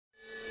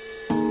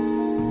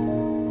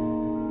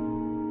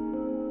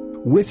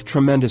With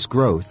tremendous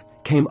growth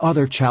came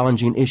other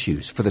challenging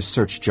issues for the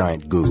search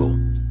giant Google.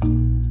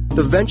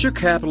 The venture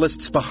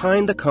capitalists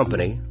behind the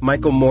company,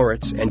 Michael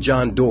Moritz and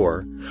John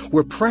Doerr,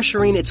 were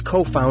pressuring its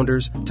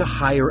co-founders to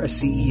hire a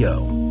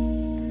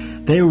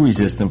CEO. They were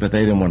resistant, but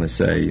they didn't want to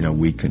say,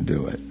 we can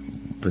do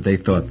it. But they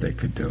thought they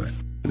could do it.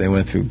 They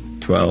went through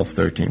 12,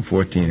 13,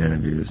 14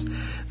 interviews.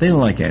 They didn't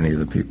like any of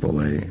the people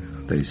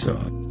they saw.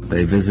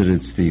 They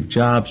visited Steve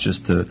Jobs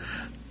just to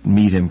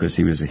meet him because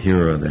he was a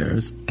hero of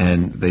theirs.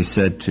 And they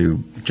said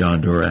to John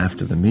Doerr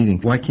after the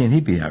meeting, why can't he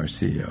be our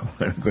CEO?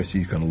 And of course,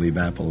 he's going to leave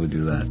Apple to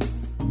do that.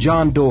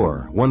 John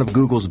Doerr, one of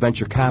Google's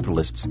venture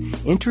capitalists,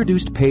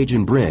 introduced Page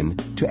and Brin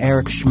to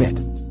Eric Schmidt.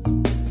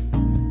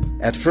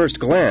 At first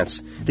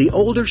glance, the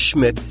older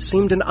Schmidt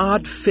seemed an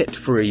odd fit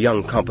for a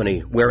young company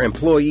where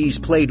employees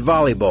played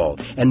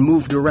volleyball and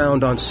moved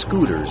around on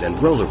scooters and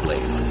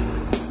rollerblades.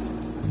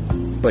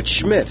 But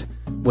Schmidt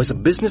was a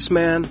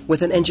businessman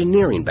with an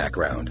engineering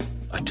background,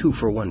 a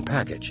two-for-one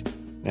package.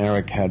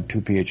 Eric had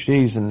 2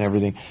 PhDs and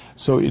everything,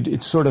 so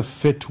it sort of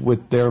fit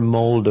with their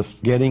mold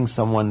of getting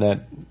someone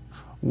that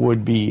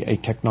would be a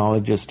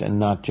technologist and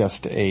not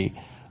just a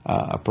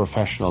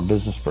professional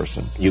business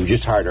person. You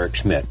just hired Eric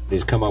Schmidt.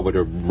 He's come over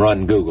to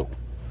run Google.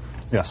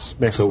 Yes,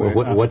 basically.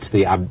 So what's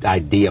the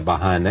idea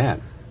behind that?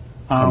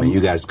 You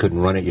guys couldn't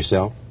run it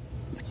yourself?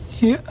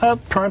 Yeah,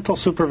 parental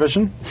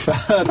supervision,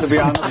 to be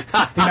honest.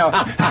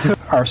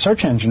 Our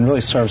search engine really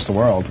serves the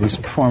world. We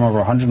perform over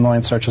 100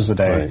 million searches a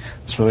day. Right.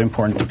 It's really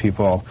important to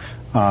people.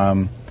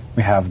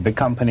 We have a big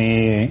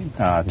company,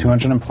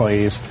 200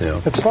 employees.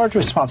 Yeah. It's a large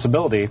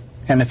responsibility,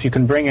 and if you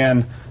can bring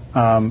in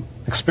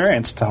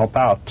experience to help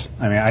out,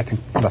 I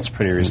think that's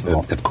pretty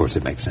reasonable. Of course,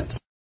 it makes sense.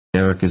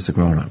 Eric is a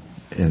grown-up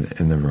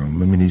in the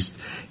room.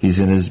 He's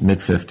in his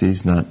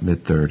mid-50s, not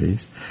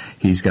mid-30s.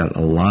 He's got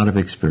a lot of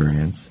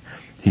experience.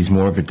 He's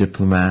more of a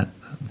diplomat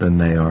than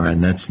they are,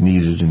 and that's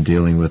needed in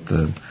dealing with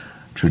the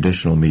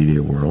traditional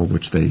media world,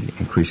 which they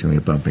increasingly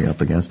are bumping up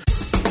against.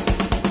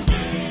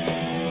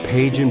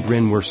 Page and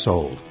Brin were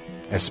sold,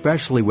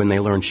 especially when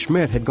they learned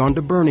Schmidt had gone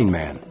to Burning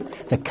Man,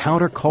 the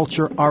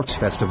counterculture arts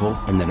festival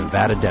in the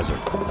Nevada desert.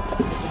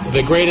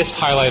 The greatest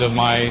highlight of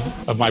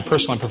my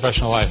personal and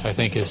professional life, I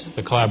think, is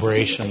the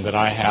collaboration that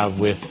I have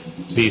with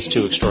these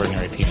two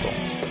extraordinary people.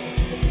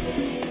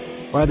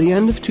 By the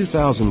end of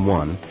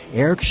 2001,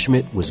 Eric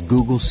Schmidt was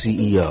Google's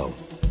CEO.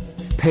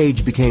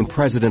 Page became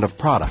president of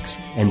products,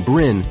 and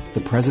Brin the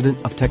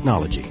president of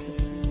technology.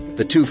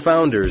 The two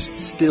founders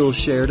still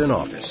shared an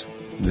office.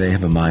 They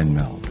have a mind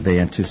meld. They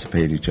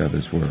anticipate each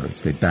other's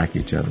words. They back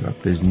each other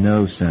up. There's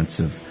no sense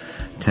of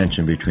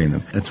tension between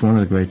them. That's one of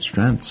the great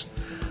strengths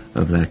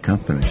of that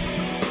company.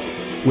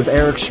 With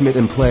Eric Schmidt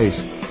in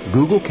place,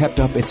 Google kept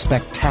up its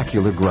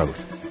spectacular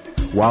growth,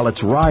 while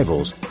its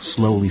rivals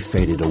slowly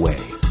faded away.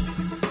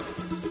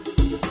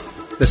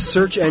 The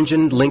search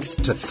engine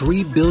linked to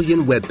 3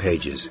 billion web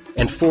pages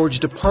and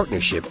forged a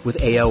partnership with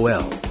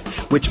AOL,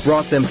 which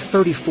brought them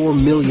 34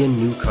 million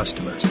new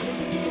customers.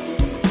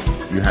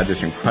 You had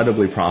this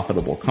incredibly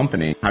profitable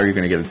company. How are you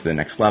going to get it to the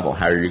next level?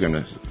 How are you going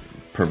to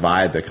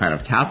provide the kind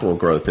of capital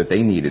growth that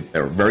they needed?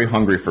 They were very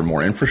hungry for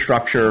more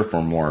infrastructure,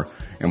 for more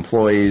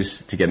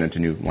employees, to get into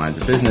new lines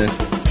of business.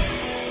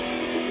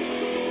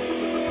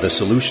 The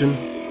solution?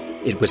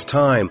 It was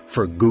time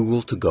for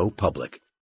Google to go public.